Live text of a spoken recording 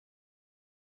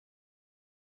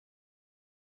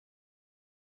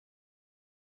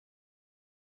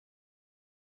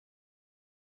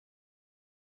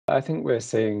I think we're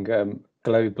seeing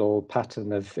global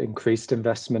pattern of increased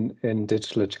investment in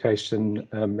digital education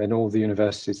in all the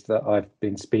universities that I've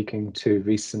been speaking to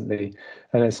recently.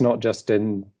 And it's not just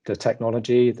in the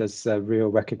technology, there's a real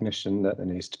recognition that there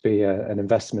needs to be an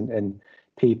investment in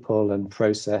people and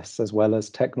process as well as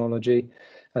technology.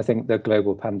 I think the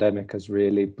global pandemic has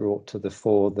really brought to the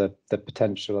fore the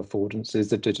potential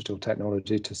affordances of digital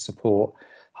technology to support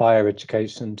higher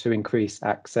education, to increase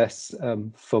access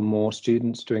for more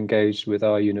students to engage with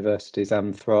our universities,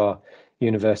 and for our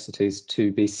universities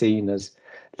to be seen as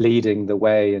leading the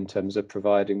way in terms of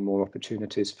providing more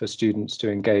opportunities for students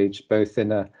to engage both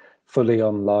in a fully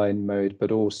online mode,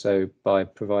 but also by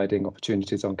providing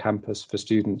opportunities on campus for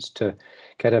students to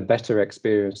get a better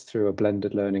experience through a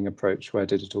blended learning approach where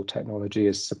digital technology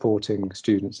is supporting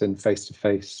students in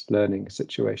face-to-face learning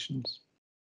situations.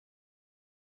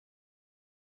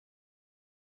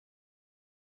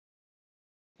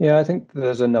 Yeah, I think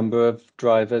there's a number of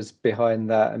drivers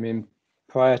behind that. I mean,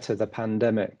 prior to the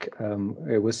pandemic,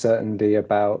 it was certainly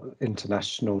about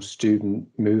international student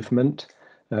movement.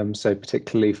 So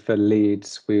particularly for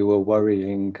Leeds, we were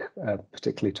worrying,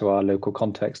 particularly to our local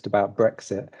context, about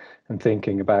Brexit and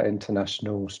thinking about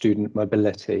international student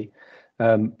mobility,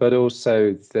 but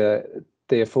also the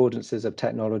affordances of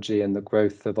technology and the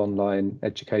growth of online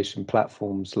education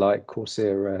platforms like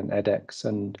Coursera and edX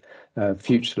and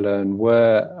FutureLearn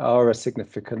are a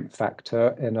significant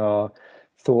factor in our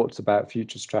thoughts about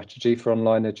future strategy for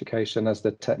online education. As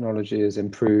the technology has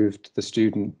improved, the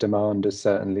student demand is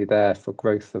certainly there for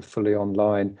growth of fully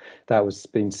online. That was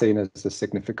being seen as a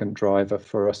significant driver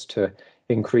for us to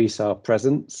increase our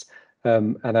presence.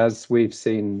 And as we've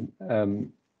seen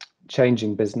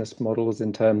changing business models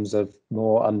in terms of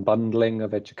more unbundling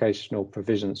of educational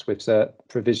provisions, we're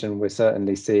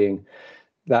certainly seeing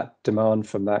that demand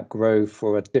from that grow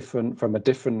from a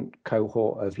different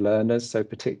cohort of learners, so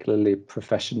particularly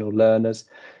professional learners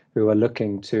who are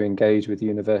looking to engage with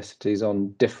universities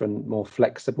on different, more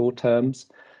flexible terms.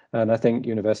 And I think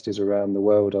universities around the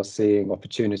world are seeing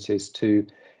opportunities to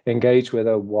engage with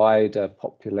a wider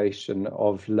population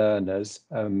of learners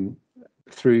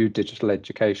through digital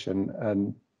education,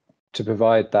 and to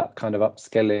provide that kind of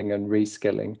upskilling and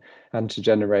reskilling and to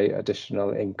generate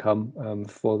additional income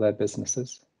for their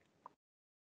businesses.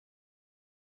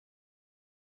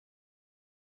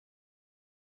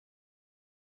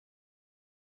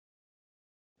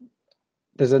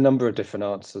 There's a number of different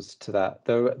answers to that.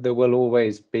 There will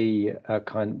always be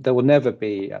there will never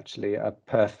be actually a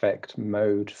perfect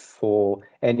mode for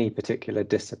any particular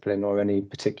discipline or any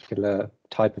particular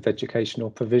type of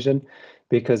educational provision,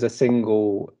 because a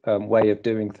single way of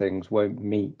doing things won't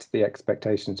meet the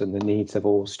expectations and the needs of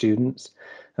all students.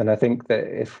 And I think that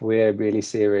if we're really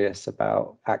serious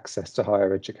about access to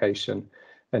higher education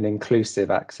and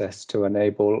inclusive access to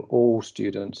enable all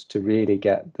students to really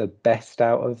get the best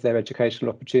out of their educational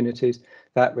opportunities,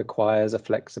 that requires a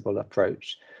flexible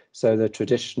approach. So the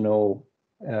traditional,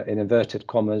 in inverted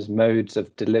commas, modes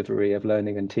of delivery of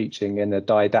learning and teaching in a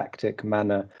didactic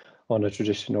manner on a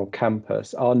traditional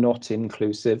campus are not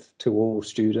inclusive to all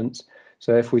students.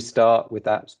 So if we start with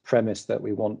that premise that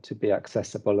we want to be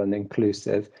accessible and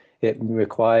inclusive, it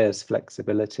requires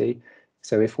flexibility.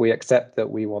 So if we accept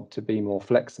that we want to be more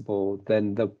flexible,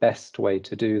 then the best way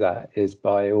to do that is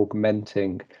by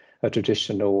augmenting a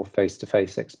traditional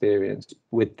face-to-face experience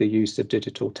with the use of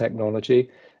digital technology.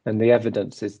 And the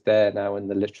evidence is there now in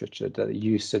the literature that the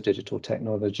use of digital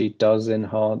technology does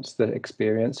enhance the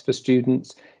experience for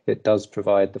students. It does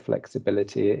provide the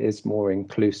flexibility, it is more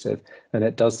inclusive, and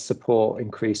it does support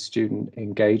increased student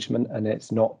engagement, and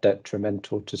it's not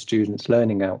detrimental to students'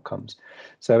 learning outcomes.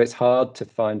 So it's hard to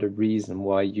find a reason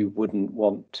why you wouldn't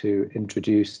want to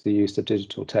introduce the use of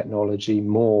digital technology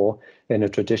more in a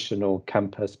traditional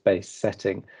campus-based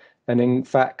setting. And in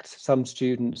fact, some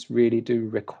students really do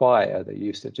require the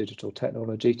use of digital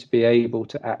technology to be able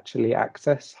to actually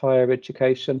access higher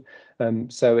education.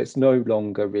 So it's no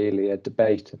longer really a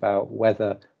debate about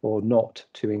whether or not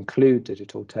to include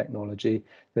digital technology.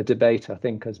 The debate, I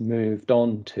think, has moved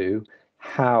on to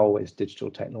how is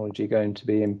digital technology going to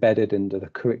be embedded into the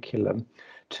curriculum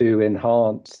to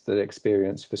enhance the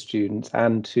experience for students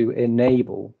and to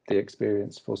enable the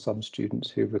experience for some students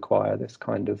who require this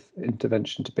kind of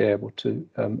intervention to be able to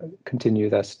continue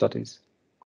their studies.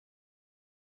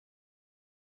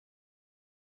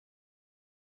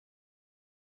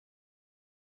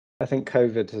 I think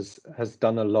COVID has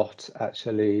done a lot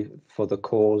actually for the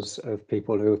cause of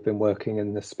people who have been working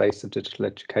in the space of digital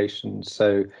education.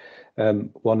 So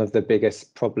one of the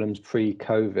biggest problems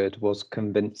pre-COVID was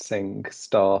convincing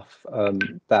staff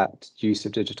that use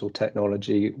of digital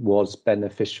technology was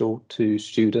beneficial to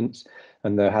students.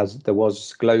 And there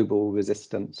was global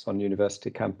resistance on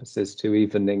university campuses to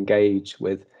even engage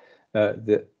with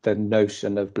the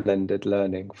notion of blended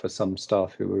learning for some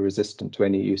staff who were resistant to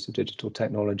any use of digital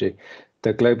technology.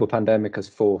 The global pandemic has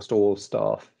forced all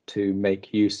staff to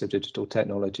make use of digital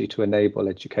technology to enable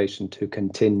education to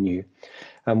continue.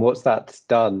 And what that's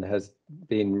done has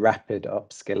been rapid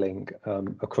upskilling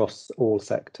across all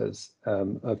sectors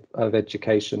of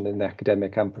education in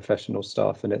academic and professional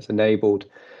staff. And it's enabled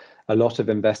a lot of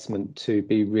investment to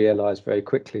be realised very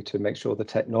quickly to make sure the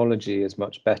technology is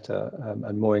much better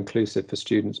and more inclusive for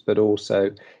students, but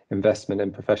also investment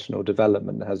in professional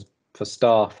development for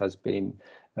staff has been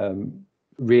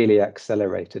really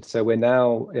accelerated. So we're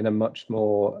now in a much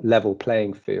more level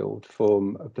playing field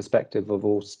from a perspective of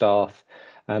all staff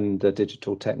and the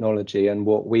digital technology. And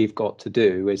what we've got to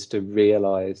do is to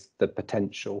realise the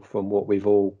potential from what we've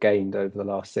all gained over the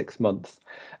last 6 months,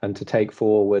 and to take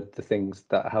forward the things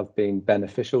that have been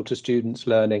beneficial to students'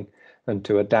 learning and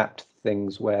to adapt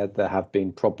things where there have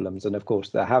been problems. And of course,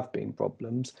 there have been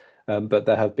problems, but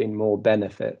there have been more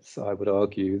benefits, I would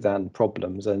argue, than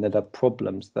problems. And the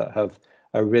problems that have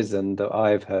arisen that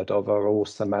I've heard of are all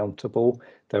surmountable.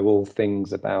 They're all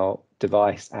things about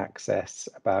device access,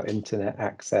 about internet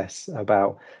access,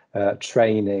 about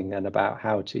training, and about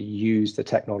how to use the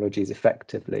technologies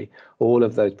effectively. All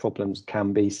of those problems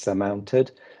can be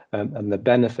surmounted, and the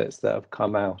benefits that have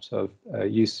come out of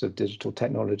use of digital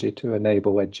technology to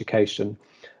enable education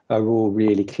are all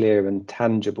really clear and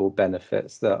tangible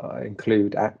benefits that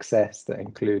include access, that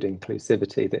include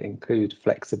inclusivity, that include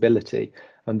flexibility.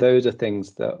 And those are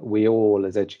things that we all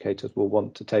as educators will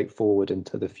want to take forward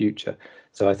into the future.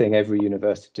 So I think every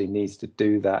university needs to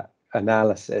do that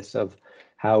analysis of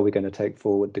how we're going to take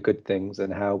forward the good things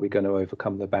and how we're going to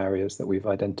overcome the barriers that we've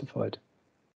identified.